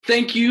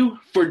Thank you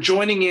for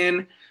joining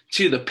in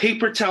to the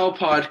Paper Towel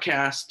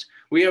Podcast.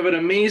 We have an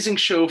amazing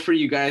show for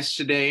you guys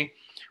today.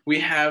 We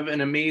have an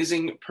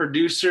amazing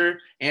producer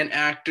and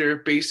actor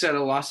based out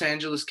of Los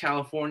Angeles,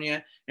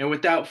 California. And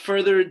without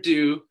further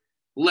ado,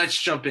 let's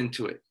jump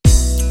into it.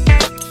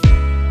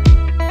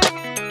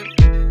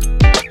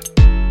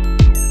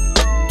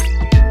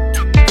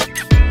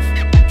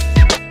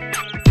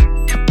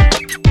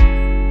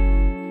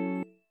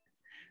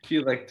 If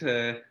you'd like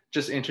to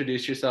just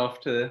introduce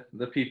yourself to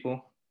the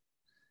people.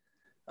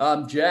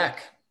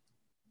 Jack.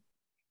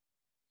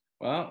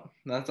 Well,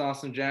 that's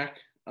awesome, Jack.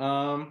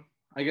 I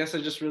guess I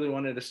just really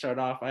wanted to start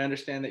off. I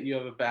understand that you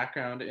have a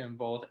background in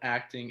both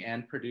acting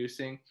and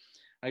producing.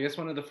 I guess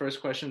one of the first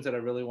questions that I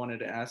really wanted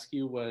to ask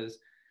you was,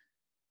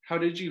 how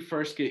did you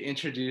first get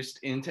introduced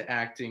into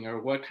acting,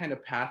 or what kind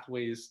of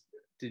pathways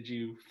did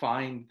you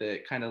find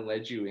that kind of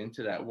led you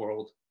into that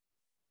world?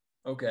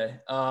 Okay.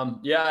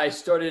 Yeah, I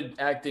started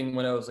acting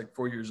when I was like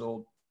 4 years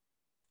old.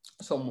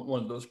 So I'm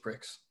one of those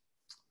pricks.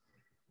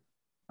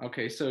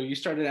 Okay, so you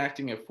started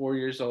acting at 4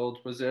 years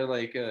old. Was there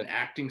like an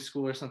acting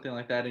school or something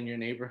like that in your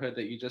neighborhood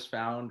that you just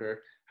found,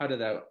 or how did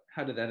that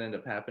end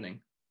up happening?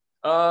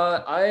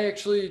 I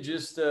actually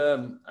just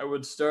I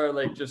would start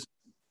like just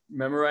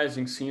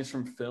memorizing scenes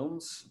from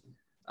films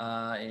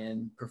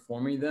and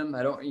performing them.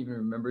 I don't even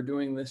remember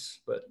doing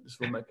this, but this is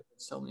what my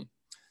parents tell me.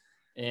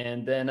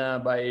 And then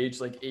by age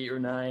like 8 or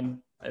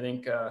 9, I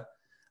think I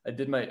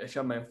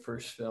shot my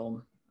first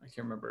film. I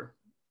can't remember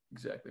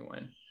exactly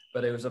when,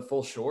 but it was a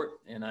full short,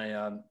 and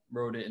I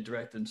wrote it and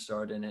directed and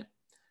starred in it.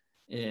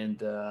 And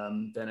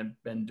then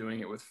I've been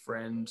doing it with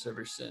friends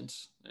ever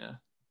since. Yeah.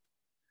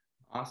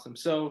 Awesome.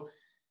 So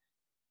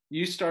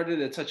you started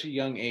at such a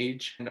young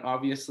age, and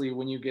obviously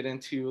when you get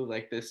into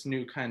like this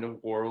new kind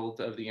of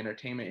world of the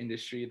entertainment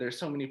industry, there's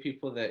so many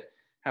people that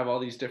have all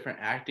these different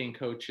acting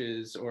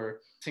coaches or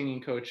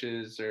singing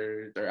coaches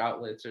or their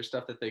outlets or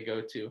stuff that they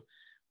go to.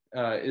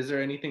 Is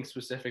there anything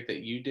specific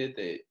that you did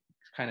that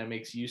kind of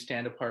makes you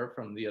stand apart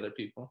from the other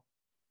people?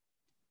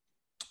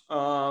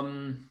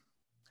 Um.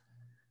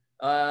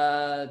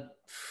 Uh.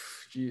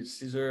 Geez,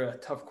 these are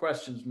tough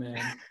questions, man.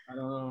 I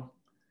don't know.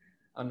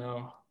 I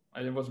know.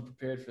 I wasn't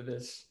prepared for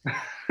this.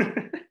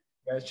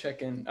 Guys,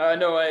 check in.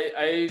 No,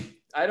 I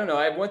don't know.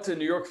 I went to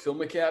New York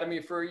Film Academy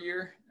for a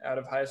year out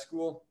of high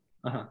school.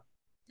 Uh-huh.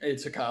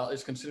 It's a college.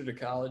 It's considered a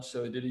college,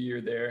 so I did a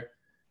year there,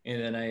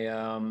 and then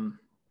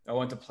I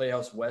went to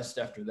Playhouse West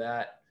after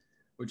that,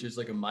 which is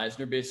like a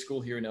Meisner-based school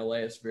here in LA.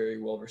 It's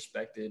very well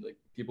respected. Like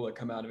people that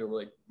come out of it were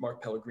like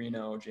Mark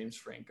Pellegrino, James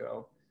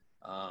Franco,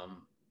 a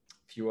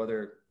few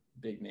other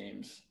big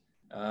names,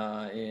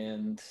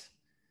 and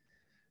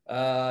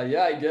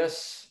yeah, I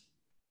guess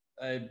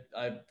I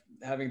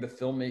having the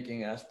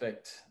filmmaking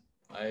aspect,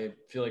 I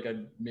feel like I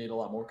made a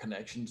lot more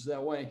connections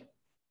that way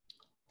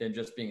than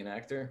just being an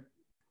actor.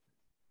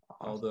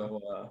 Awesome.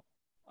 Although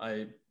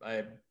I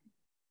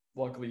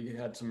luckily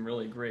had some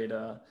really great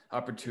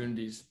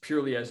opportunities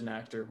purely as an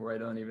actor, where I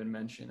don't even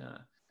mention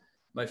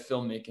my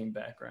filmmaking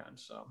background.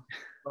 So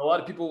a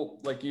lot of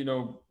people, like,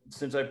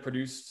 since I've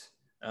produced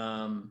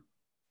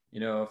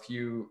a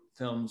few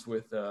films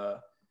with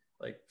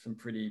like some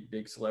pretty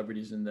big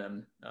celebrities in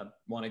them,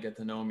 want to get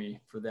to know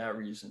me for that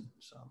reason.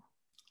 So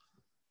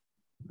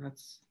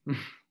That's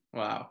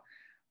wow.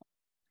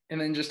 And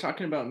then just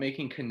talking about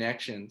making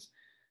connections,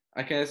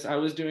 I guess I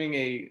was doing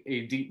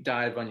a deep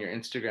dive on your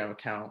Instagram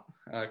account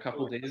a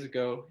couple of days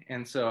ago.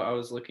 And so I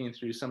was looking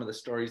through some of the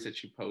stories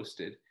that you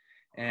posted.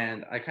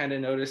 And I kind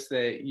of noticed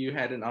that you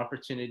had an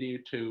opportunity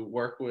to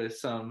work with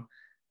some,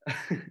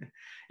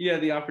 you had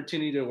the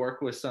opportunity to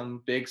work with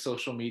some big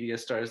social media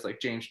stars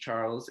like James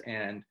Charles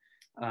and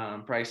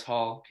Bryce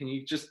Hall. Can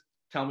you just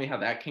tell me how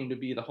that came to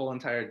be, the whole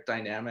entire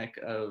dynamic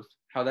of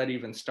how that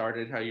even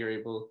started, how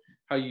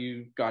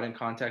you got in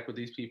contact with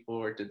these people,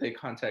 or did they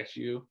contact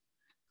you?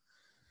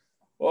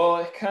 well,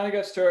 I kind of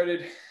got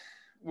started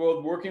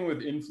working with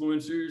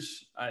influencers.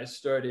 I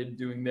started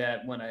doing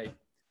that when I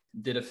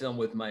did a film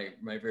with my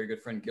very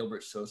good friend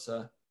Gilbert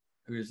Sosa,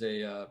 who is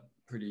a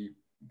pretty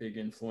big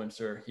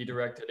influencer. He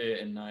directed it,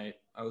 and I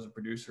was a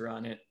producer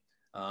on it.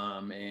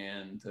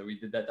 And we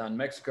did that down in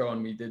Mexico,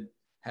 and we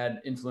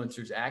had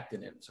influencers act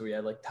in it. So we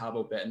had like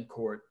Tabo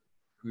Betancourt,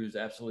 who's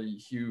absolutely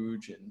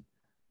huge, and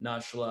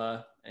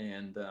Nashla,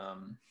 and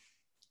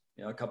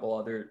a couple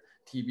other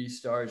TV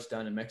stars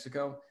down in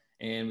Mexico.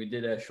 And we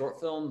did a short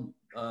film,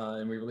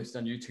 and we released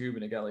on YouTube,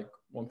 and it got like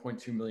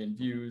 1.2 million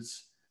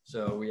views.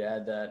 So we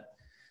had that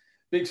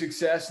big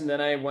success. And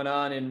then I went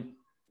on and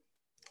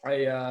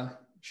I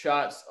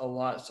shot a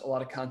lot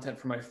of content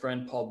for my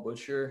friend Paul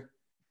Butcher,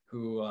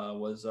 who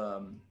was,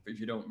 if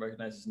you don't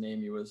recognize his name,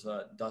 he was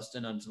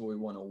Dustin on Zoe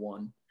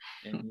 101,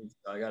 and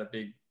he got a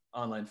big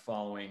online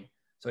following.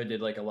 So I did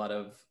like a lot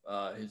of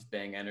his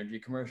Bang Energy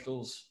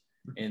commercials,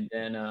 and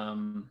then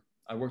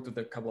I worked with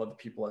a couple other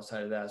people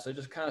outside of that. So I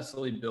just kind of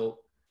slowly built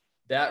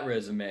that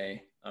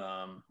resume,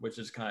 which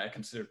is kind of I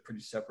consider pretty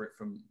separate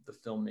from the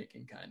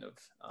filmmaking kind of,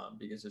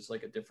 because it's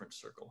like a different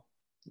circle.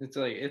 It's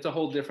like it's a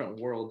whole different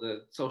world,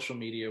 the social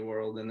media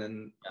world, and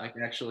then Yeah. like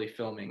actually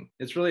filming.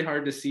 It's really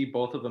hard to see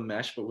both of them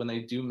mesh, but when they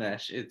do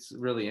mesh, it's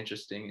really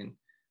interesting, and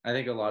I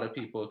think a lot of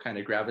people kind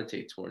of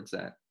gravitate towards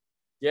that.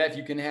 Yeah, if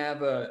you can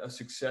have a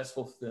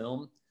successful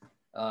film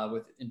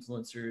with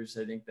influencers,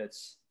 I think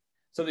that's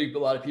something a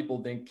lot of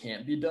people think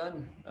can't be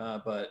done.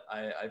 But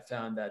I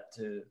found that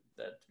to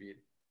be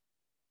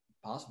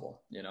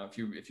possible. You know, if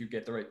you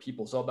get the right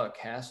people, it's all about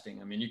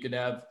casting. I mean, you could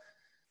have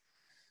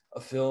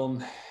a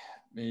film,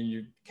 I mean,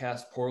 you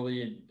cast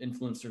poorly, and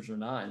influencers or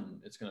not,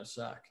 and it's gonna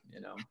suck. You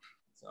know,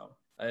 so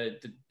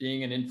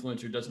being an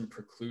influencer doesn't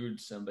preclude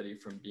somebody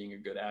from being a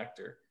good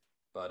actor,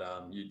 but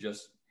you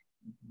just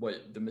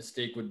what the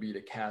mistake would be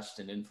to cast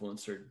an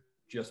influencer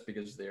just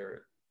because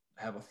they're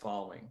have a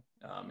following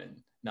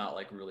and not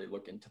like really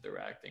look into their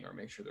acting or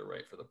make sure they're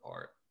right for the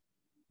part.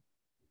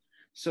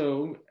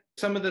 So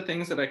some of the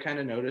things that I kind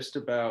of noticed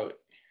about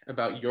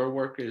your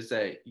work is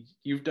that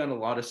you've done a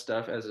lot of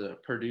stuff as a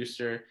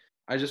producer.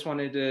 I just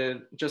wanted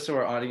to, just so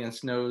our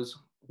audience knows,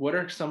 what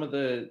are some of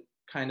the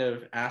kind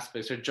of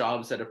aspects or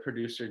jobs that a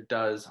producer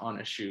does on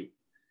a shoot?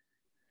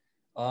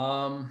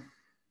 Um,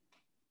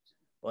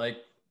 like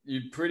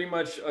you pretty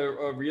much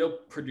a real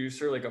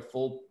producer, like a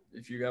full,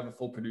 if you have a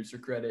full producer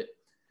credit,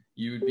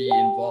 you would be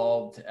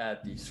involved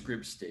at the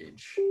script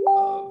stage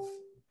of,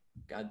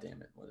 God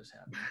damn it, what is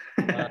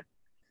happening?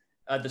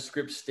 At the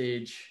script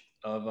stage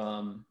of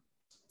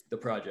the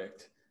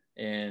project,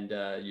 and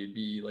you'd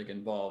be like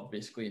involved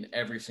basically in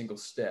every single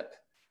step,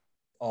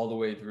 all the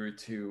way through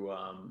to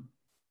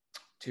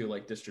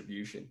like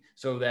distribution.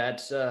 So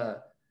that's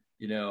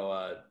you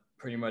know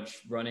pretty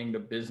much running the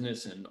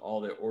business and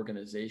all the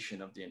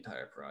organization of the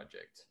entire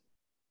project,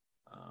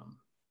 um,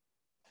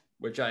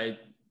 which I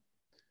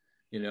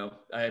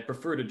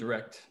prefer to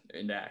direct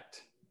and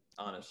act,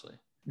 honestly.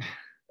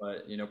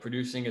 But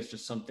producing is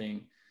just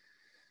something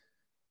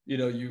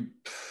you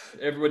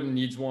everybody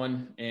needs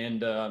one,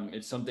 and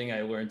it's something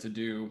I learned to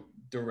do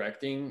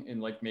directing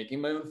and like making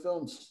my own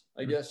films.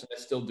 I guess I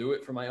still do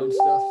it for my own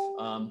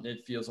stuff.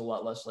 It feels a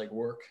lot less like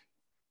work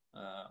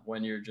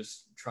when you're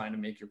just trying to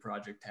make your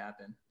project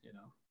happen.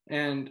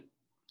 And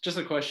just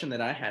a question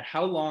that I had,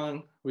 how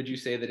long would you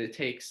say that it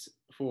takes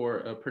for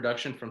a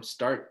production from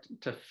start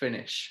to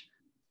finish?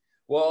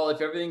 Well,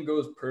 if everything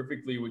goes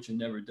perfectly, which it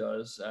never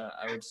does,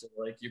 I would say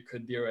like you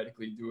could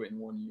theoretically do it in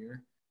 1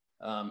 year.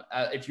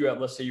 If you have,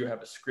 let's say you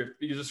have a script,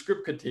 because a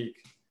script could take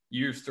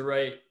years to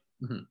write.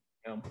 Mm-hmm.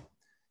 You know,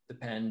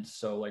 depends.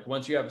 So like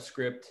once you have a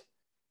script,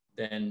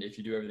 then if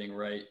you do everything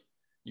right,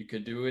 you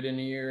could do it in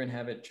a year and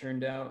have it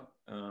turned out.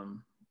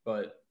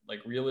 But like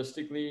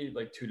realistically,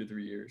 like 2 to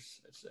 3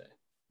 years, I'd say.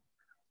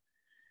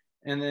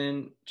 And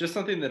then just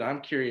something that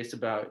I'm curious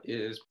about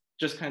is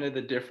just kind of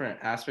the different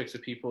aspects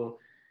of people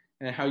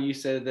and how you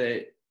said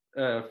that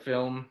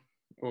film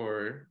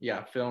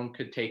film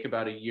could take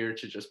about a year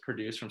to just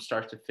produce from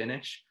start to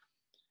finish.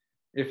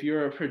 If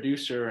you're a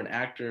producer, an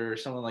actor, or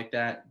someone like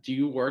that, do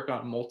you work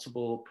on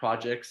multiple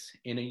projects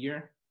in a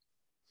year?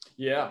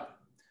 Yeah,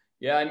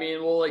 yeah. I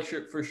mean, well, like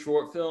for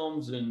short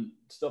films and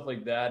stuff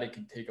like that, it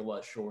can take a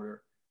lot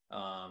shorter.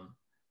 Um,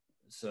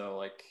 so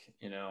like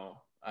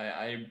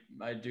I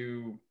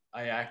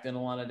act in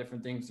a lot of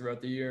different things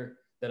throughout the year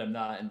that I'm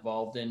not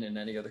involved in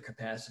any other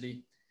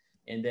capacity.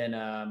 And then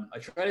I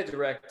try to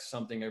direct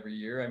something every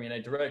year. I mean, I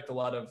direct a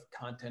lot of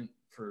content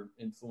for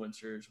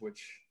influencers,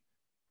 which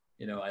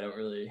I don't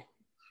really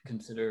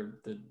consider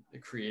the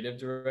creative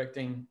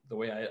directing the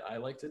way I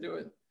like to do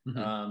it. Mm-hmm.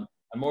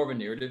 I'm more of a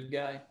narrative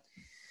guy,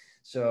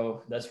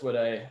 so that's what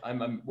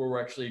we're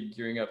actually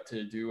gearing up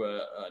to do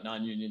a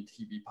non-union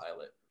TV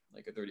pilot,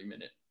 like a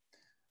 30-minute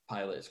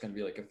pilot. It's going to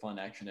be like a fun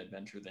action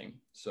adventure thing.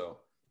 So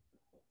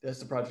that's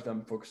the project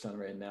I'm focused on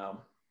right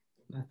now.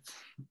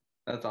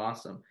 That's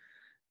awesome.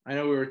 I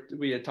know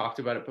we had talked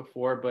about it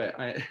before, but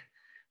if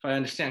I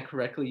understand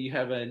correctly, you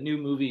have a new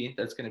movie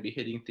that's going to be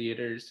hitting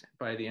theaters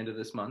by the end of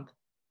this month.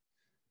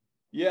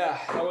 Yeah,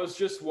 I was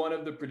just one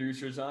of the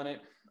producers on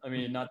it. I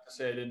mean, not to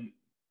say I didn't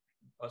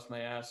bust my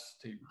ass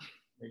to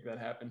make that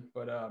happen,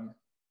 but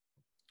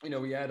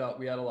we had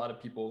a lot of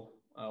people,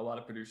 a lot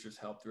of producers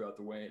help throughout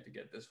the way to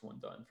get this one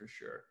done for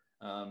sure.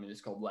 And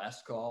it's called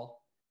Last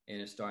Call, and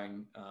it's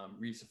starring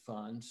Risa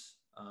Fons,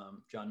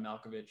 John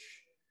Malkovich,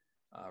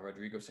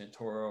 Rodrigo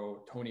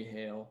Santoro, Tony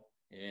Hale,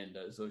 and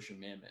Zosha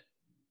Mamet.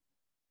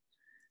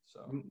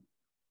 So,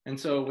 and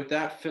so with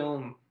that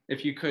film,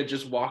 if you could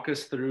just walk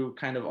us through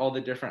kind of all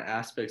the different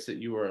aspects that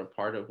you were a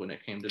part of when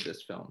it came to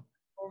this film.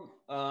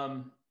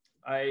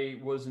 I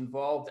was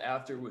involved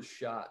after it was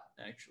shot,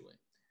 actually,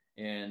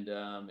 and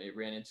it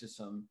ran into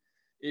some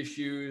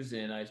issues,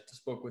 and I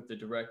spoke with the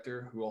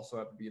director, who also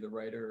happened to be the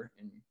writer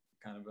and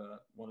kind of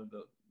one of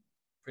the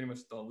pretty much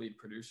the lead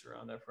producer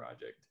on that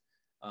project.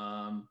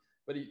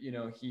 But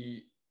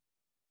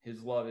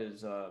his love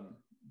is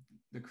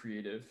the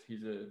creative.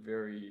 He's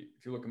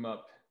if you look him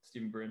up,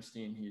 Steven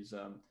Bernstein, he's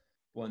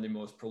one of the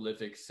most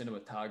prolific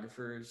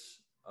cinematographers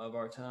of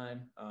our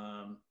time.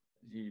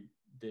 He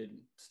did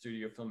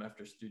studio film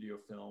after studio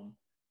film,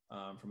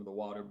 from The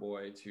Water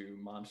Boy to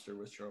Monster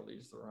with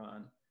Charlize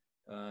Theron.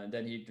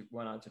 Then he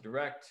went on to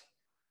direct.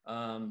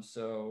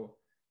 So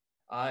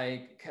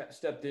I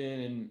stepped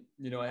in,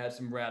 and I had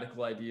some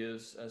radical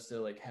ideas as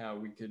to like how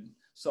we could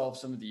solve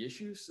some of the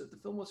issues that the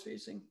film was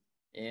facing,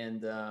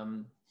 and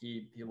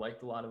he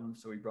liked a lot of them,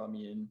 so he brought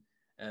me in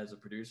as a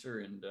producer,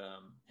 and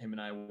him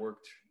and I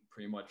worked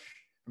pretty much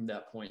from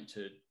that point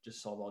to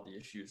just solve all the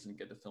issues and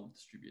get the film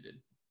distributed.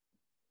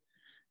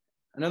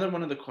 Another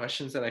one of the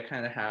questions that I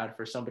kind of had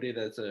for somebody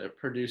that's a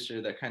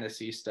producer that kind of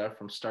sees stuff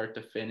from start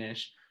to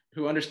finish,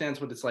 who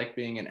understands what it's like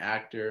being an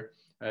actor,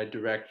 a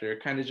director,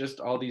 kind of just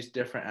all these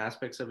different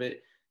aspects of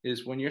it,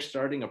 is when you're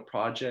starting a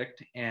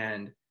project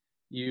and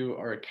you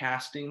are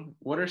casting,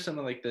 what are some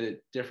of like the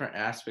different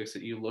aspects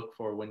that you look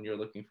for when you're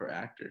looking for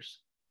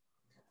actors?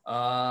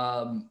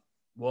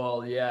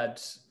 Well, yeah,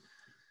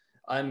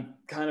 I'm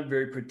kind of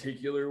very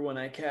particular when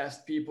I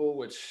cast people,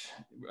 which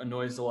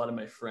annoys a lot of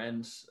my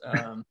friends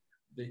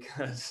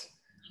because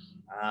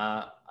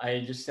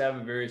I just have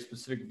a very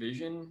specific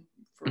vision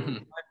for my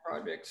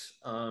projects.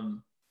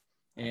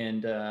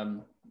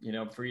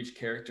 For each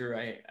character,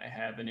 I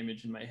have an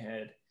image in my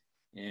head,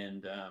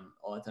 and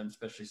all the time,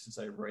 especially since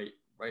I write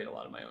a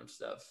lot of my own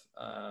stuff.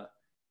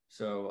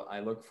 So I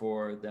look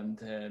for them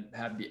to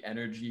have the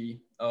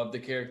energy of the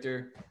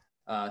character,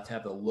 to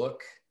have the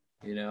look,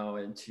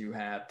 and to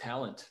have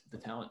the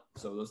talent.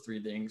 So those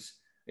three things.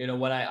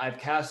 When I've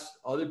cast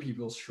other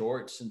people's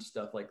shorts and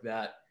stuff like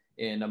that,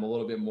 and I'm a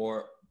little bit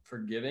more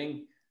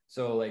forgiving.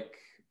 So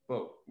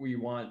but we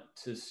want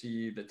to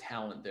see the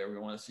talent there. We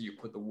want to see you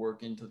put the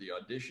work into the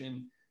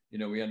audition.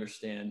 We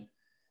understand,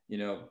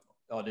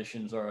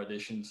 auditions are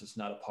auditions. It's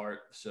not a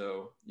part.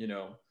 So,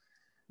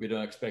 we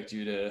don't expect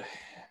you to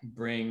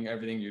bring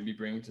everything you'd be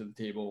bringing to the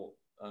table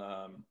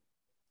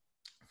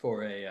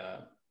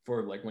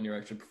for like when you're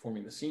actually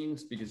performing the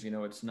scenes, because,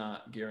 it's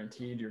not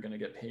guaranteed you're going to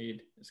get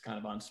paid. It's kind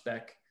of on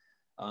spec.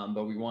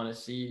 But we want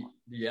to see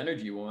the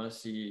energy. We want to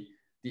see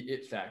the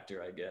it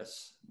factor, I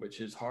guess, which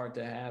is hard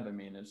to have. I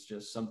mean, it's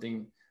just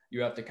something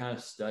you have to kind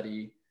of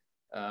study.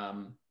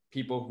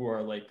 People who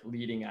are like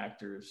leading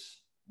actors,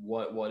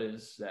 what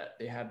is that?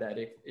 They have that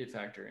it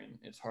factor, and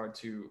it's hard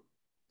to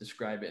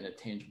describe it in a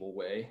tangible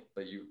way,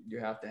 but you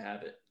have to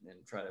have it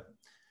and try to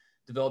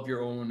develop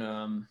your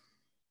own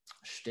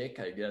shtick,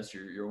 I guess,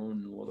 your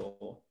own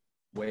little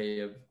way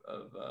of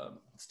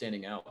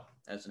standing out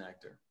as an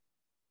actor.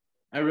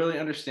 I really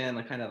understand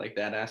like kind of like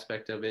that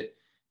aspect of it,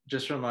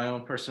 just from my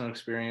own personal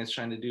experience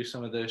trying to do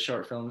some of the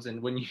short films.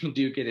 And when you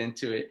do get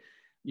into it,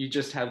 you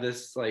just have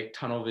this like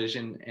tunnel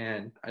vision.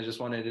 And I just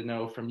wanted to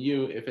know from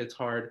you if it's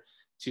hard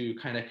to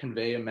kind of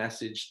convey a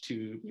message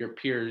to your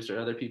peers or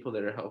other people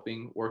that are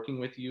working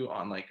with you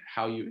on like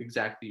how you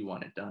exactly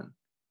want it done.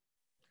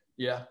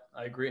 Yeah,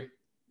 I agree.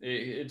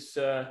 It's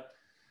a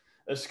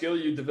skill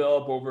you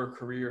develop over a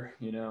career.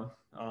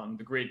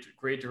 The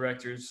great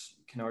directors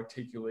can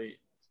articulate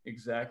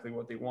exactly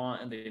what they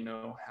want, and they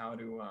know how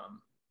to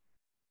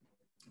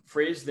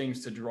phrase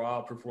things to draw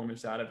a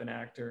performance out of an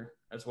actor,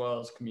 as well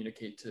as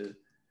communicate to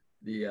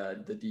the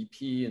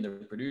DP and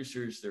the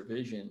producers their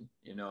vision.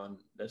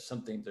 And that's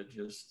something that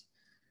just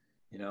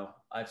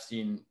I've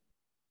seen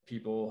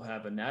people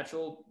have a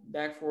natural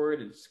knack for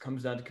it. It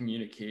comes down to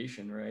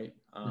communication, right?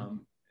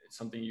 It's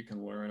something you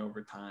can learn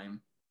over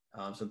time.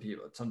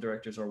 Some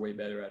directors are way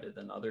better at it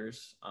than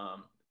others.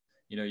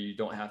 You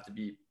don't have to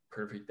be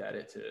perfect at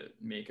it to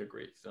make a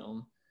great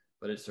film,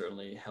 but it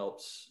certainly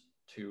helps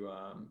to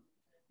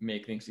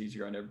make things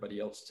easier on everybody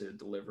else to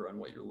deliver on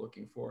what you're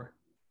looking for,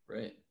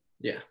 right?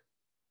 Yeah.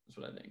 That's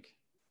what I think.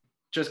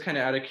 Just kind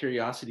of out of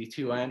curiosity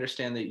too, I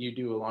understand that you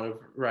do a lot of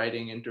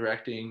writing and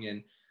directing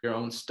and your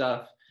own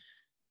stuff.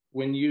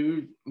 When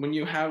you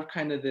have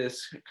kind of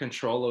this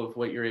control of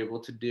what you're able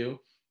to do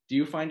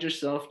you find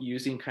yourself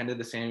using kind of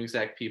the same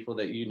exact people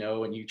that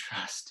and you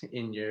trust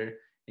in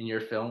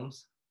your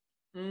films?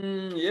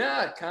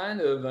 Yeah,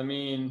 kind of. I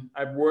mean,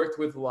 I've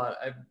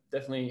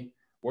definitely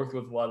worked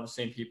with a lot of the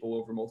same people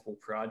over multiple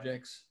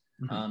projects.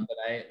 But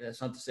that's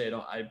not to say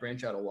I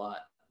branch out a lot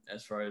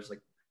as far as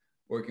like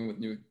working with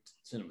new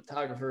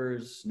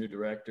cinematographers, new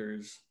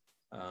directors,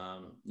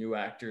 new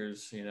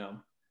actors,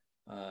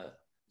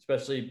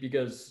 especially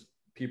because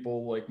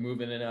people like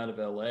move in and out of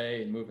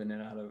LA and move in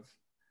and out of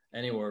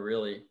anywhere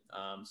really.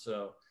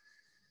 So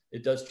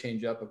it does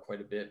change up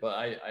quite a bit, but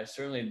I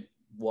certainly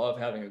love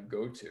having a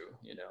go-to,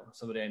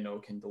 somebody I know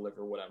can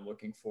deliver what I'm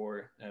looking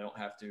for. And I don't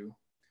have to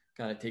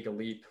kind of take a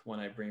leap when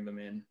I bring them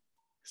in.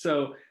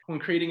 So when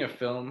creating a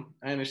film,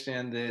 I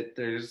understand that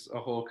there's a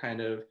whole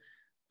kind of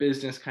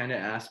business kind of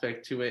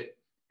aspect to it.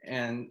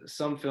 And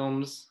some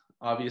films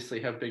obviously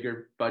have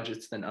bigger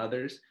budgets than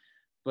others,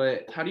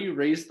 but how do you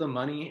raise the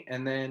money?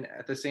 And then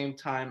at the same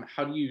time,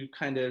 how do you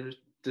kind of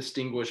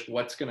distinguish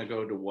what's going to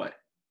go to what?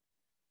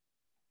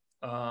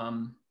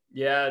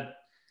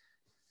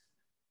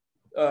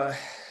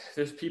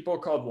 There's people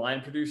called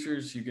line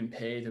producers you can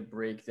pay to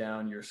break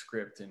down your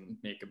script and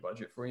make a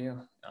budget for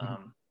you.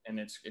 And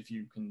it's, if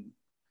you can,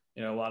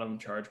 a lot of them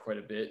charge quite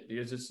a bit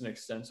because it's an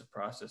extensive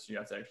process. You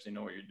have to actually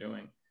know what you're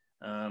doing.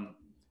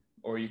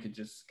 or you could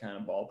just kind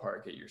of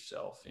ballpark it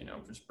yourself,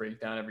 just break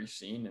down every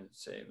scene and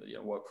say,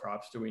 what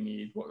props do we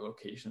need? What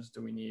locations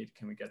do we need?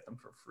 Can we get them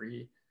for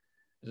free?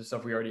 Is it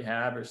stuff we already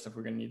have or stuff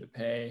we're going to need to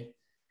pay?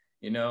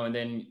 And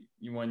then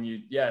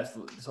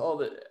it's all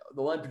the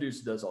line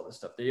producer does all this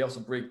stuff. They also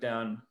break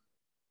down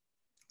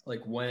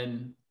like what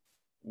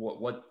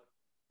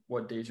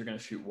days you're going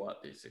to shoot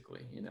what,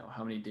 basically,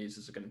 how many days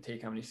is it going to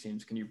take? How many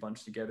scenes can you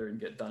bunch together and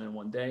get done in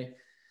one day?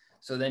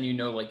 So then,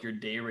 like your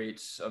day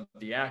rates of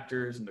the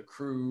actors and the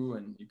crew,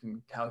 and you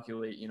can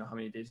calculate, how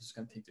many days it's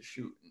going to take to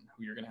shoot and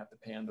who you're going to have to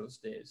pay on those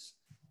days.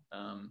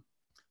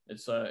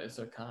 It's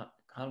a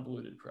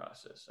convoluted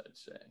process, I'd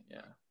say.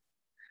 Yeah.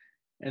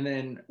 And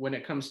then when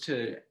it comes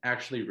to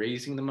actually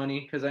raising the money,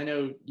 because I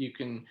know you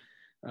can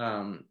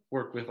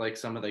work with like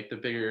some of like the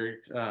bigger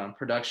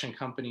production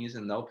companies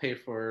and they'll pay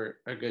for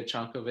a good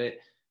chunk of it.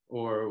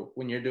 Or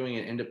when you're doing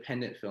an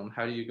independent film,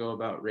 how do you go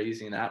about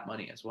raising that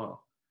money as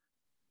well?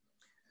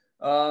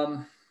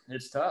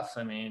 It's tough.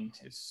 I mean,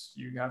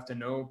 you have to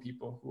know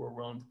people who are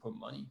willing to put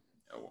money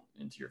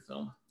into your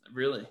film.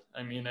 Really.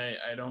 I mean,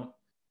 I don't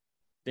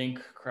think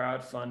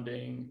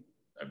crowdfunding,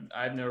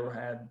 I've never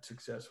had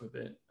success with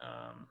it.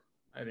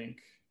 I think,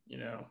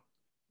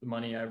 the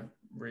money I've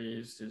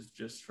raised is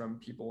just from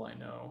people I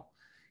know,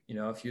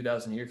 a few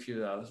thousand here, a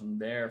few thousand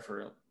there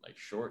for like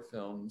short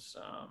films.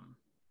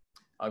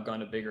 I've gone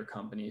to bigger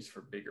companies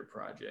for bigger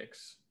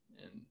projects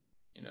and,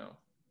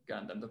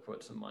 gotten them to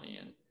put some money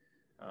in.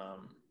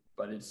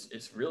 But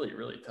it's really,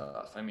 really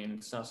tough. I mean,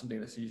 it's not something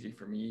that's easy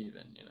for me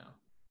even.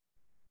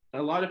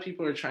 A lot of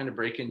people are trying to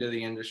break into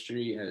the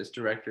industry as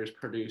directors,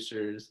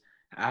 producers,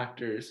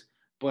 actors,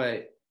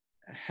 but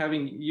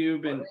having you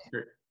been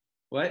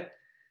what?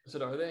 I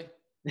said, are they?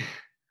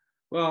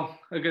 Well,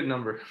 a good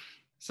number.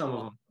 Some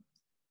of them.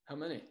 How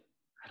many?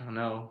 I don't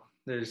know.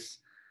 I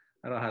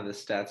don't have the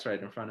stats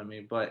right in front of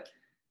me, but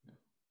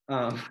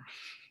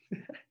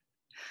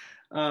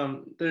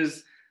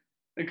there's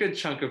a good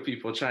chunk of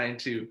people trying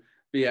to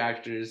be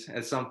actors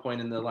at some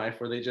point in their life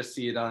where they just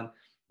see it on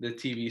the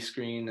TV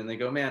screen and they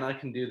go, man, I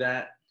can do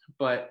that.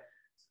 But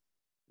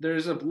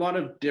there's a lot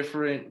of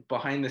different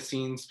behind the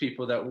scenes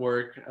people that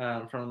work,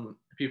 from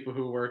people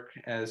who work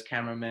as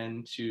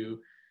cameramen to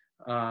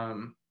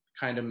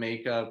kind of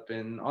makeup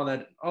and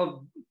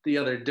all the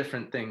other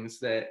different things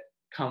that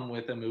come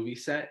with a movie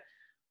set.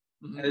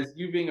 Mm-hmm. As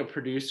you being a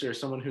producer,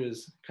 someone who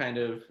has kind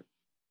of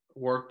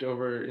worked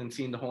over and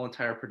seen the whole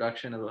entire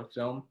production of a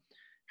film,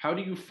 how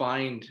do you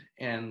find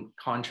and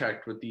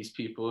contract with these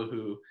people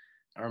who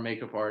are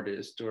makeup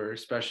artists or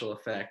special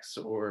effects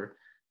or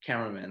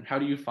cameramen? How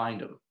do you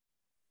find them?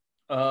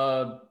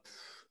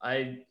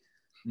 I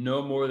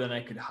know more than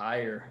I could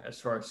hire as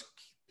far as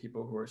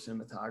people who are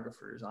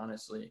cinematographers,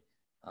 honestly.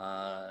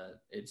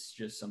 It's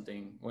just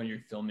something when you're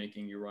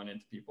filmmaking, you run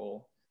into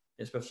people,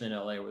 especially in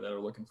LA, where they're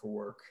looking for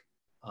work.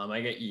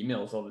 I get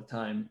emails all the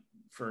time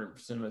for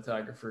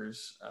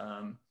cinematographers.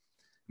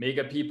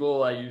 Makeup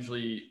people, I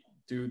usually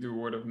do through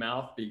word of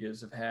mouth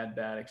because I've had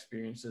bad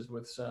experiences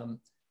with some.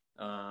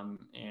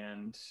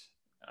 And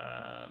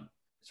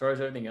as far as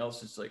everything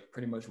else, it's like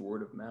pretty much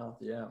word of mouth.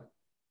 Yeah.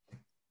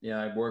 Yeah,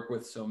 I work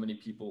with so many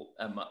people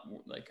at I'm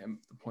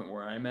the point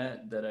where I'm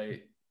at that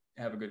I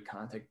have a good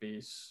contact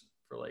base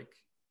for like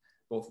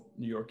both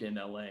New York and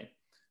LA.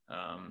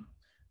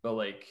 But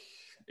like,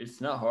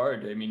 it's not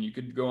hard. I mean, you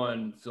could go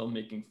on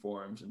filmmaking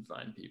forums and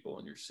find people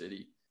in your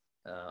city.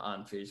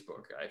 On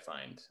Facebook, I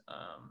find,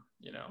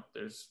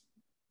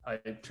 I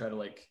try to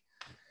like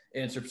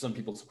answer some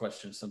people's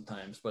questions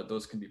sometimes, but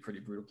those can be pretty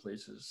brutal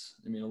places.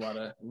 I mean, a lot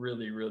of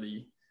really,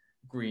 really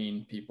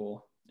green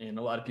people and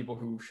a lot of people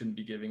who shouldn't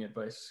be giving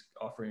advice,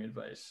 offering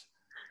advice.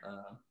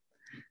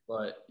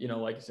 But,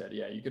 like I said,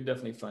 yeah, you could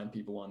definitely find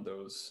people on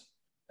those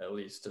at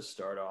least to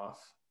start off.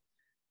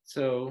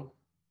 So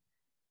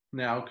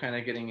now kind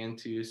of getting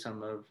into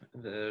some of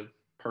the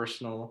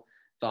personal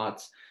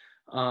thoughts.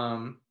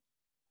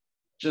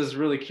 Just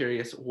really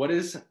curious, what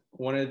is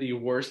one of the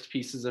worst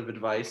pieces of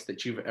advice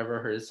that you've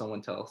ever heard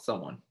someone tell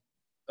someone?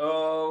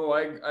 Oh,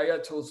 I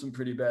got told some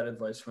pretty bad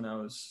advice when I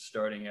was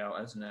starting out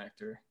as an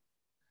actor.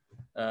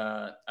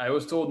 I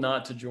was told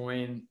not to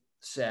join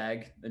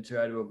SAG and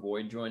try to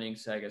avoid joining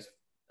SAG as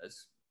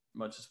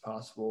much as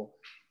possible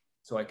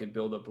so I could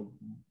build up a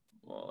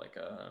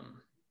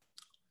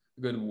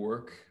good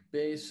work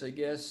base, I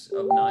guess,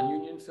 of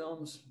non-union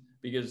films,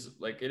 because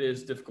like it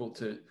is difficult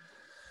to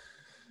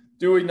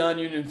do a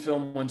non-union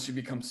film once you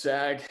become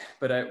SAG.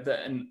 But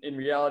and in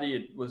reality,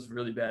 it was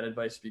really bad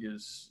advice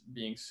because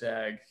being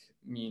SAG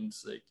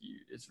means like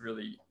it's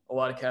really a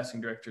lot of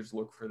casting directors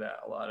look for that.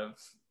 A lot of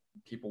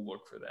people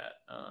look for that.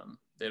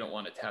 They don't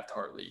want a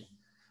Taft-Hartley,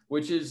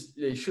 which is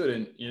they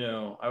shouldn't.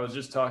 I was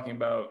just talking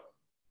about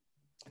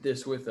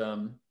this with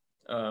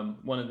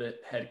one of the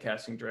head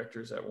casting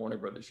directors at Warner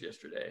Brothers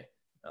yesterday,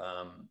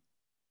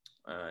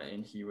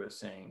 and he was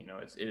saying,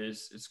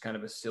 it's kind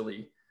of a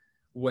silly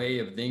way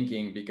of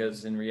thinking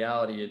because in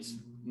reality, it's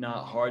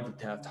not hard to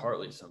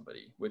Taft-Hartley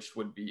somebody, which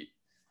would be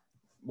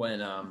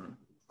when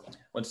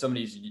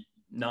somebody's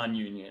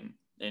non-union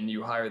and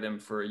you hire them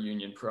for a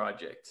union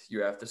project.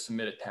 You have to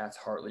submit a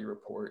Taft-Hartley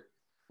report,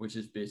 which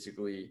is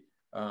basically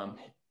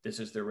this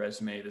is their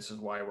resume. This is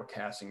why we're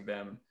casting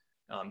them.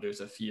 There's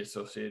a fee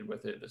associated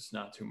with it. That's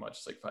not too much.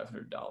 It's like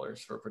 $500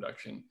 for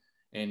production.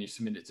 And you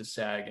submit it to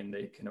SAG and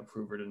they can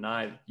approve or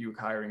deny you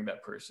hiring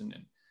that person.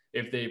 And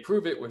if they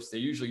approve it, which they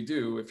usually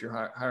do, if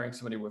you're hiring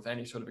somebody with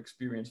any sort of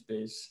experience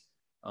base,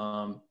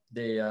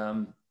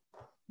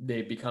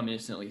 they become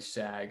instantly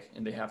SAG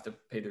and they have to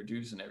pay their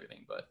dues and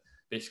everything. But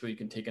basically you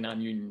can take a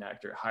non-union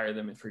actor, hire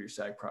them for your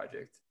SAG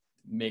project,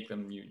 make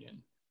them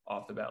union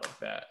off the bat like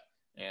that.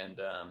 And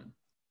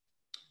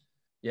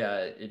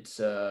yeah,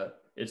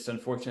 it's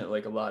unfortunate.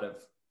 Like a lot of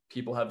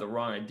people have the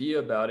wrong idea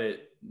about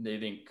it. They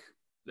think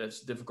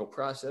that's a difficult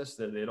process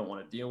that they don't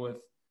want to deal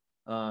with.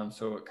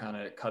 So it kind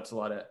of cuts a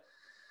lot of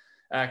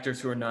actors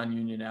who are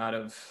non-union out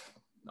of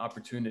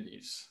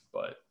opportunities.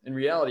 But in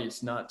reality,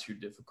 it's not too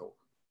difficult.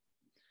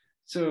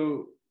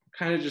 So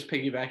kind of just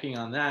piggybacking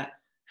on that,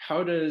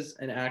 how does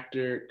an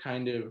actor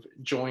kind of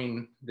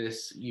join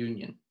this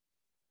union?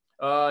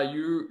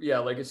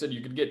 Like I said,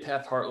 you could get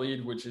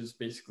Taft-Hartley, which is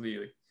basically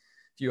like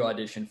if you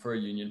audition for a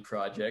union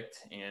project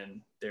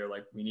and they're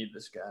like, we need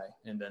this guy,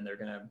 and then they're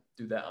gonna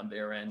do that on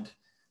their end.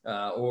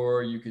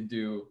 Or you could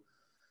do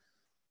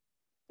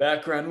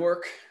background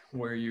work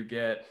where you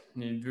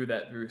do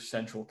that through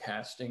central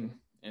casting,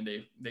 and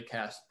they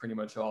cast pretty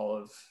much all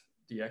of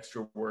the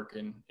extra work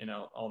in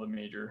all the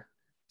major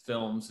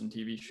films and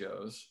TV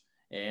shows.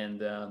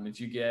 And if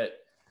you get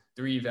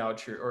 3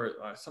 voucher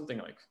or something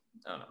like,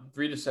 I don't know,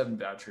 3 to 7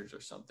 vouchers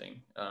or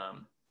something.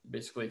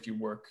 Basically, if you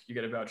work, you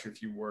get a voucher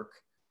if you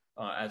work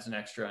as an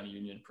extra on a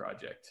union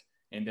project.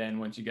 And then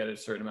once you get a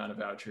certain amount of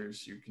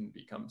vouchers, you can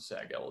become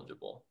SAG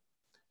eligible.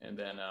 And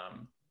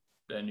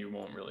then you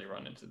won't really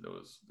run into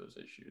those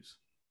issues.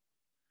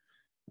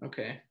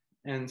 Okay.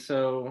 And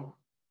so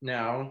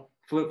now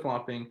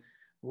flip-flopping,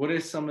 what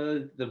is some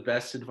of the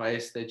best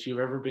advice that you've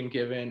ever been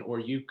given or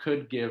you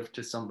could give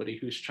to somebody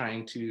who's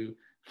trying to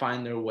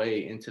find their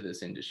way into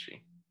this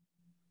industry?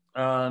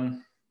 I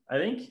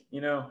think,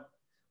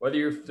 whether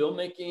you're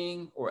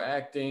filmmaking or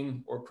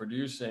acting or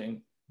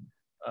producing,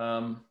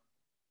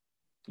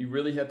 you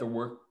really have to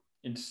work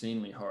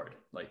insanely hard,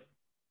 like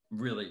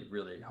really,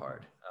 really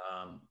hard,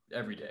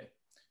 every day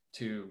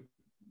to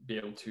be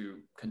able to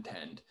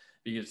contend,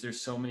 because there's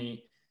so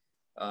many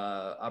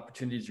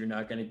opportunities you're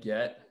not going to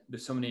get.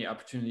 There's so many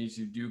opportunities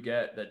you do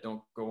get that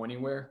don't go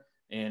anywhere,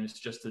 and it's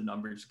just a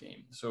numbers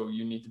game. So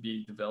you need to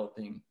be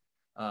developing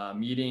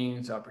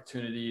meetings,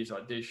 opportunities,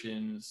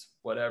 auditions,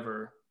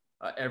 whatever,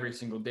 every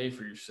single day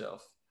for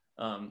yourself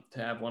to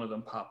have one of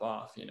them pop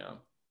off.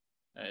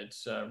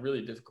 It's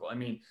really difficult. I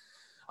mean,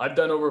 I've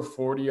done over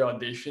 40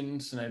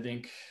 auditions, and I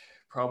think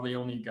probably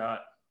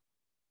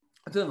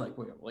I've done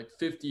like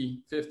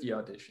 50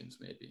 auditions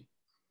maybe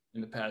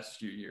in the past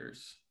few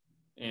years.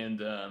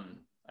 And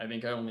I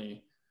think I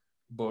only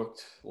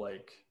booked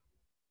like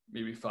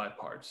maybe 5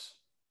 parts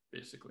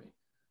basically.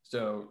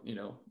 So,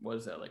 what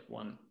is that, like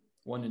 1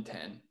 in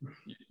 10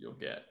 you'll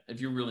get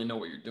if you really know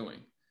what you're doing.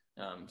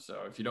 So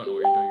if you don't know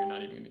what you're doing, you're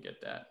not even going to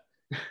get that.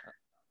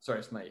 Sorry,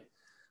 it's my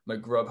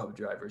Grubhub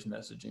driver's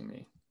messaging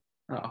me.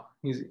 Oh,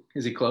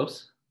 is he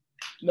close?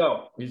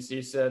 No, he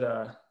said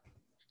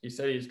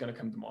he's going to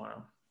come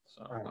tomorrow.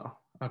 So. Oh,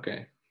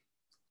 okay.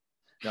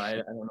 No, I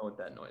don't know what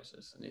that noise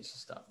is. It needs to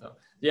stop though.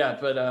 Yeah,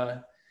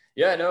 but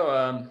yeah,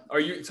 no. Are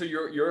you? So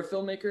you're a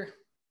filmmaker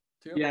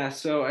too? Yeah.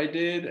 So I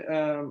did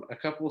a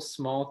couple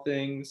small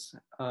things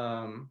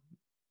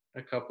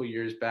a couple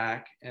years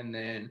back, and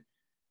then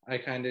I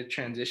kind of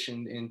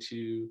transitioned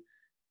into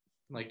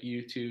like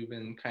YouTube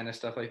and kind of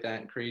stuff like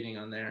that, and creating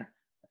on there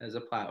as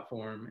a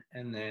platform.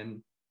 And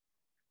then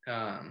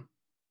I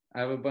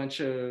have a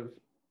bunch of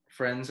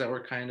friends that were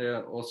kind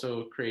of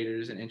also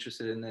creators and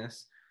interested in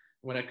this.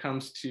 When it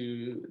comes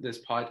to this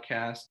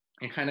podcast,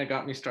 it kind of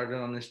got me started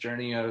on this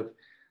journey of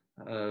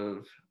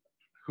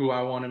who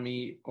I want to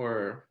meet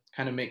or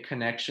kind of make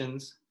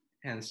connections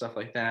and stuff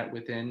like that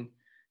within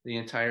the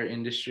entire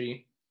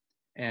industry,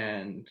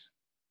 and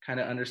kind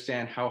of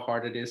understand how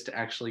hard it is to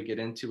actually get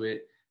into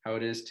it, how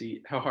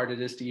hard it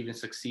is to even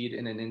succeed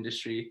in an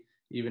industry,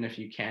 even if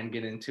you can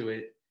get into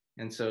it.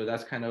 And so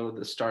that's kind of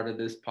the start of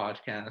this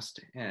podcast,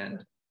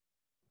 and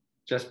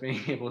just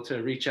being able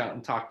to reach out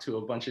and talk to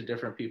a bunch of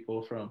different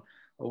people from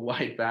a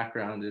wide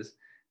background has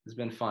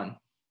been fun.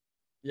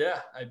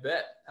 Yeah, I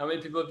bet. How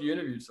many people have you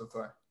interviewed so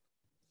far?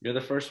 You're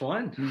the first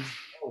one.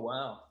 Oh,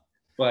 wow.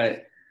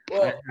 But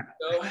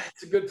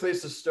it's a good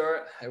place to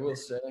start, I will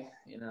say.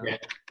 Yeah.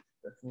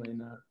 Definitely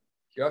not.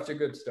 You're off to a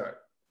good start.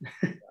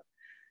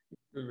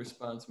 Good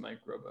response, Mike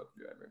Grubhub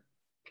driver.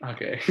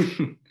 Okay.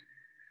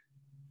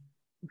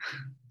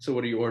 So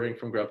what are you ordering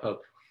from Grubhub?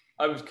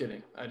 I was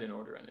kidding. I didn't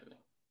order anything.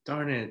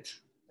 Darn it.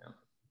 Yeah.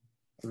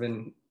 I've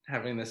been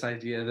having this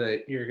idea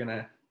that you're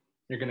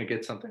gonna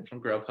get something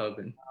from Grubhub,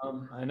 and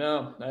I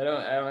know. I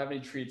don't have any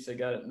treats. I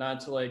got it not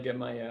until I get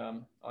my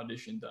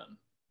audition done.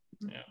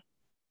 Yeah.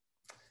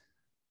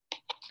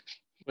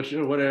 What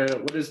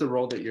is the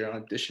role that you're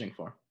auditioning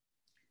for?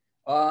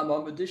 I'm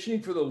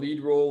auditioning for the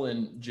lead role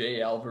in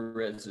Jay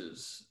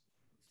Alvarez's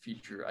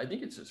feature. I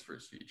think it's his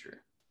first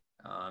feature.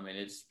 And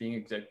it's being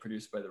exec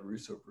produced by the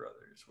Russo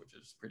brothers, which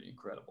is pretty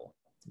incredible.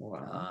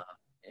 Wow.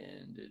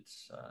 And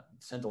it's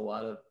sent a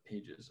lot of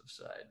pages of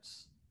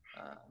sides.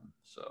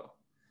 So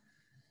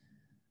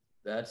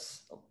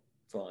that's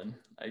fun,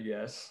 I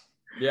guess.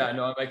 Yeah,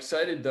 no, I'm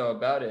excited though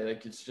about it.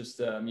 Like, it's just,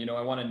 I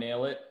want to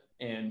nail it.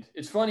 And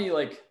it's funny,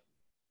 like,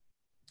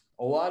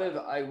 what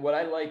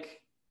I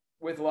like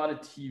with a lot of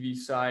TV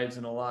sides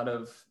and a lot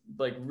of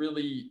like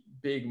really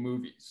big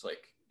movies,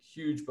 like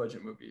huge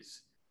budget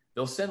movies,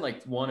 they'll send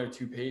like 1 or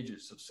 2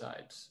 pages of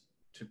sides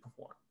to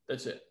perform.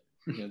 That's it.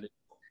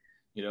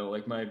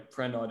 Like my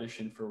friend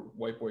auditioned for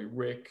White Boy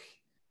Rick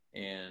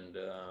and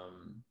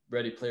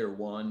Ready Player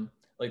One,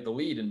 like the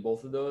lead in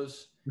both of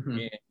those,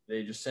 Mhm. and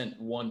they just sent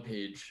 1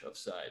 page of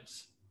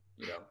sides,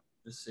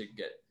 just to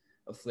get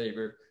a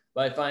flavor.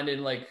 But I find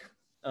in like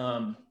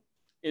um,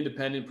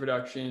 independent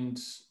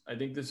productions, I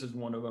think this is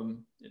one of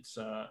them.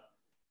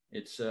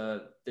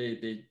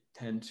 They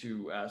tend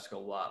to ask a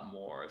lot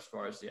more as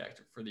far as the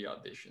actor for the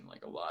audition,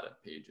 like a lot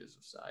of pages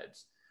of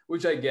sides,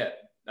 which I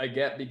get. I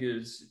get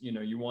because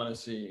you want to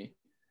see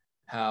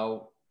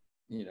how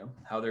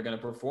how they're going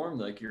to perform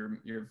like your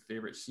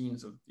favorite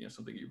scenes of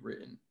something you've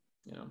written.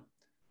 You know,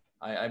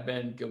 I've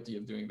been guilty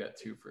of doing that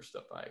too for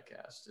stuff I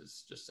cast,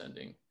 is just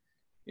sending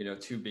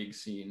 2 big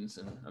scenes,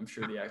 and I'm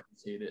sure the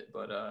actors hate it,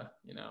 but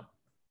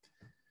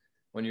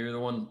when you're the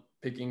one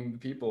picking the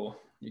people,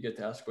 you get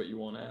to ask what you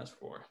want to ask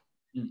for.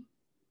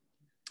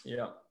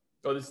 Yeah.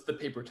 Oh, this is the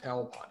paper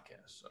towel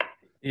podcast, so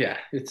Yeah,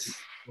 it's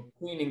we're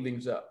cleaning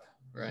things up,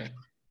 right?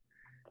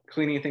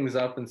 cleaning things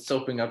up and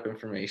soaping up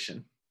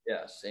information.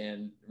 Yes,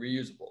 and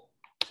reusable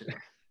too.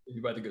 If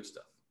you buy the good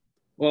stuff.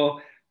 Well,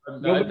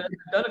 I've nobody.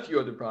 done a few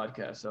other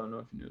podcasts. I don't know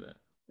if you knew that.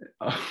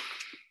 Oh,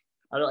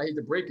 I hate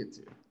to break it to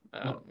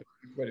you.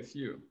 Quite a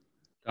few.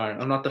 darn,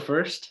 I'm not the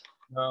first,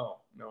 No,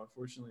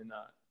 unfortunately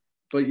not.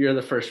 but you're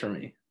the first for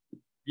me.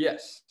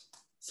 Yes.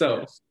 So,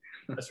 Yes.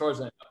 As far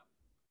as I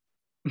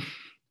know,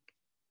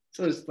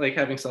 so it's like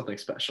having something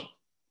special.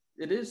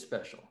 it is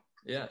special.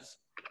 Yes.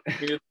 I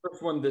mean, it's the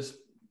first one this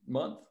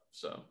month,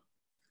 so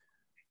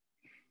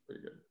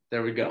pretty good.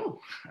 There we go.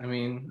 I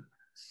mean,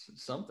 It's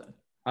something.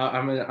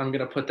 I'm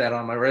gonna put that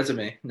on my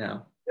resume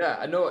now. Yeah,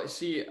 I know.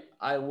 See,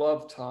 I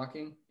love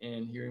talking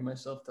and hearing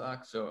myself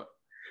talk. So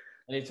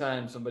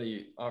anytime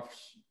somebody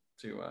offers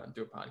to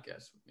do a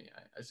podcast with me,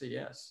 I say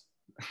yes.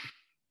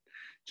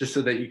 Just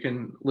so that you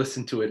can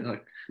listen to it in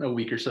like a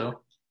week or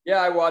so. Yeah,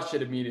 I watch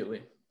it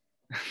immediately.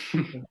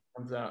 It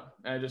comes out.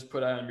 I just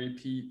put it on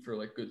repeat for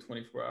like good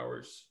 24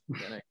 hours.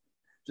 Then I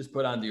just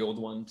put on the old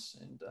ones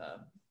and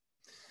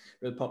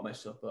really pump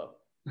myself up.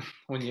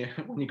 When you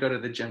go to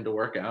the gym to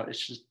work out,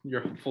 it's just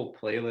your full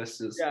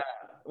playlist is. Yeah.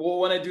 Well,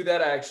 when I do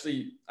that,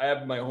 I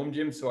have my home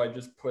gym, so I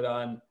just put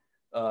on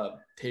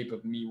tape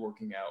of me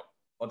working out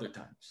other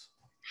times.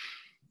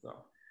 So,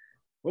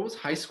 What was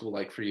high school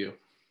like for you?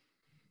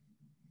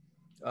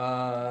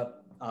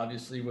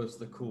 obviously was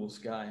the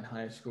coolest guy in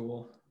high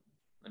school.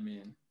 I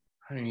mean,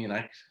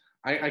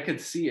 I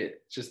could see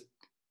it just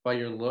by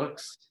your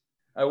looks.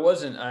 I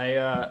wasn't.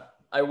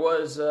 I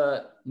was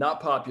not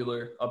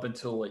popular up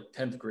until like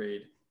 10th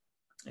grade,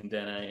 and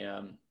then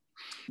I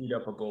beat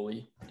up a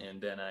bully,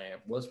 and then I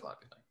was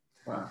popular.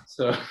 Wow.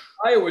 So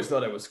I always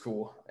thought I was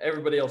cool.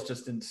 Everybody else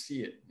just didn't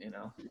see it,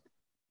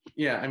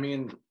 yeah, I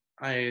mean,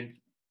 I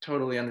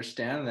totally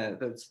understand that.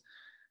 That's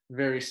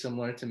very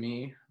similar to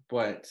me,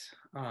 but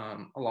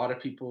a lot of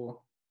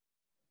people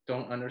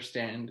don't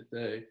understand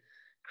the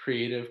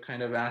creative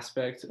kind of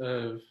aspect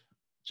of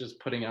just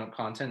putting out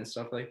content and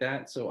stuff like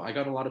that. So I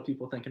got a lot of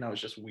people thinking I was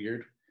just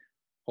weird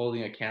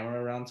holding a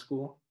camera around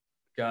school.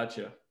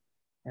 Gotcha.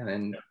 And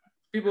then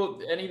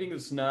People, anything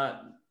that's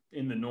not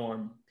in the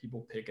norm,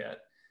 people pick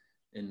at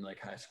in like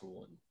high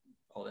school and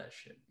all that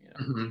shit,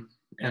 mm-hmm.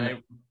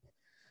 And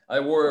I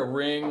wore a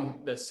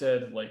ring that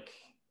said like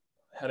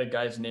had a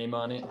guy's name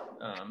on it.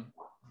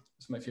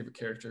 It's my favorite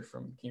character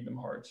from Kingdom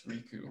Hearts,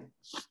 Riku,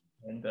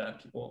 and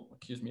people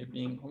accuse me of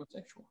being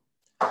homosexual,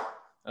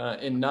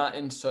 and not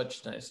in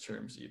such nice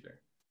terms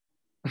either.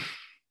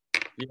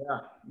 Yeah,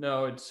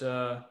 no,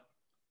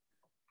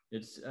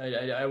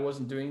 I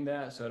wasn't doing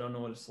that, so I don't know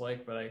what it's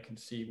like, but I can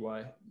see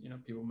why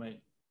people might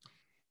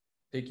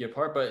pick you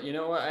apart. But you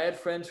know what? I had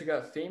friends who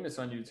got famous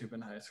on YouTube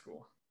in high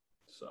school,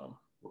 so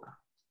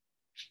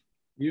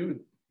you're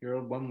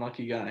one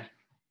lucky guy.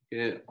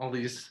 You get all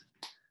these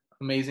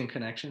amazing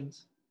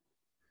connections.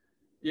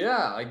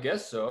 Yeah, I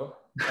guess so.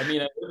 I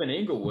mean, I live in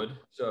Inglewood,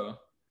 so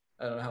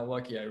I don't know how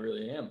lucky I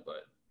really am,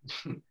 but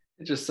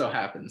it just so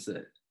happens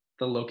that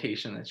the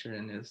location that you're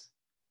in is.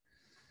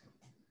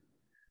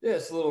 Yeah,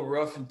 it's a little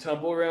rough and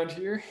tumble around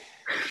here.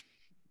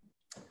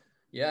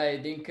 Yeah,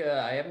 I think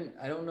I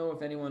don't know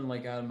if anyone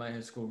like out of my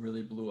high school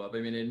really blew up. I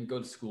mean, I didn't go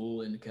to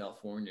school in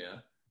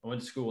California. I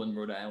went to school in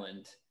Rhode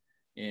Island,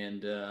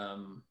 and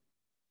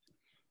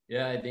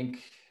yeah, I think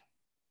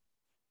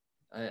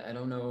I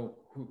don't know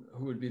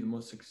who would be the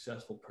most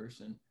successful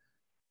person.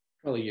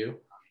 Probably you.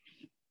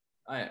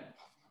 I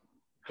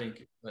Thank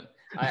you. But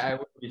I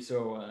would be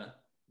so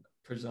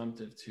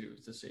presumptive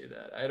to say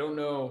that. I don't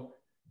know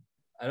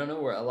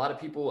where a lot of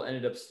people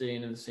ended up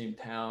staying in the same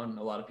town.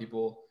 A lot of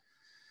people,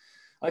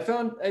 I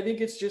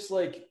think it's just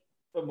like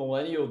a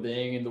millennial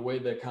thing and the way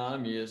the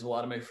economy is. A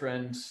lot of my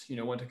friends,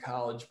 went to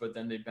college, but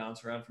then they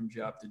bounce around from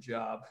job to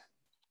job.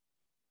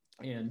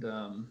 And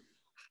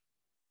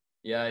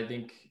yeah, I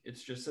think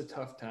it's just a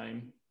tough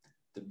time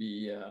to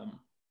be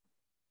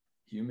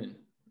human,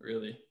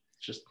 really.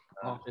 Just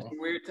It's a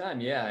weird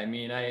time. Yeah. I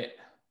mean, I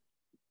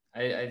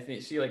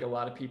think see like a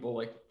lot of people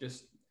like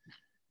just,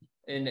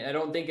 and I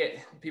don't think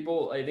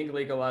I think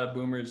like a lot of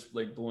boomers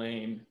like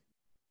blame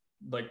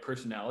like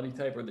personality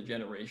type or the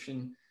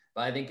generation,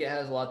 but I think it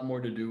has a lot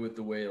more to do with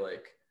the way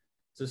like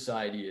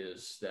society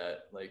is,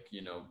 that like,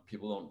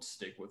 people don't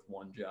stick with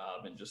one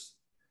job and just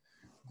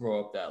grow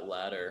up that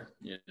ladder.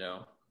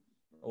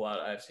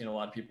 I've seen a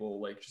lot of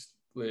people like just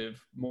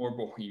live more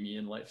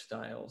bohemian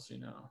lifestyles,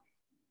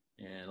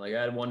 and like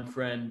I had one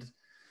friend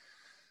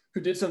who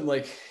did some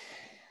like,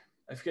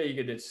 I forget, he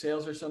did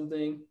sales or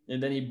something,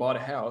 and then he bought a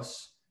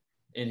house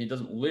and he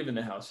doesn't live in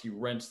the house. He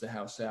rents the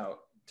house out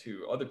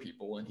to other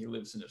people and he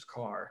lives in his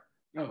car.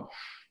 Oh,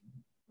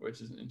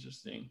 which is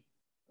interesting.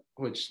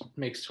 Which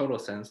makes total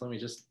sense. Let me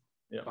just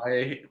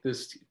buy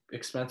this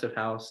expensive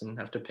house and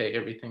have to pay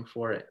everything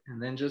for it,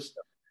 and then just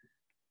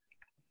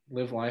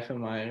live life in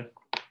my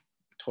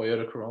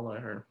Toyota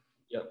Corolla.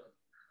 Yep.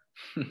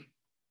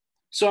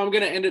 So I'm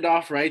going to end it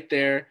off right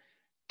there.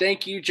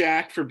 Thank you,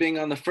 Jack, for being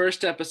on the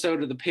first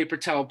episode of the Paper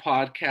Towel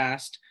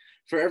Podcast.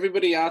 For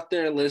everybody out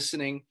there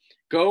listening,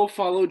 go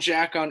follow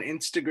Jack on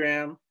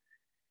Instagram.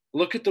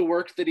 Look at the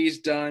work that he's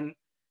done.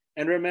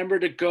 And remember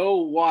to go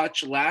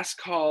watch Last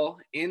Call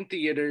in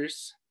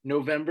theaters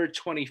November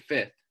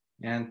 25th.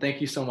 And thank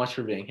you so much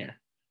for being here.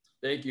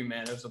 Thank you,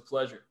 man. It was a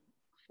pleasure.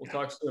 We'll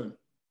talk soon.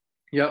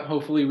 Yep,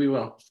 hopefully we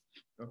will.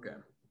 Okay.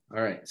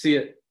 All right. See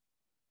you.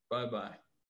 Bye-bye.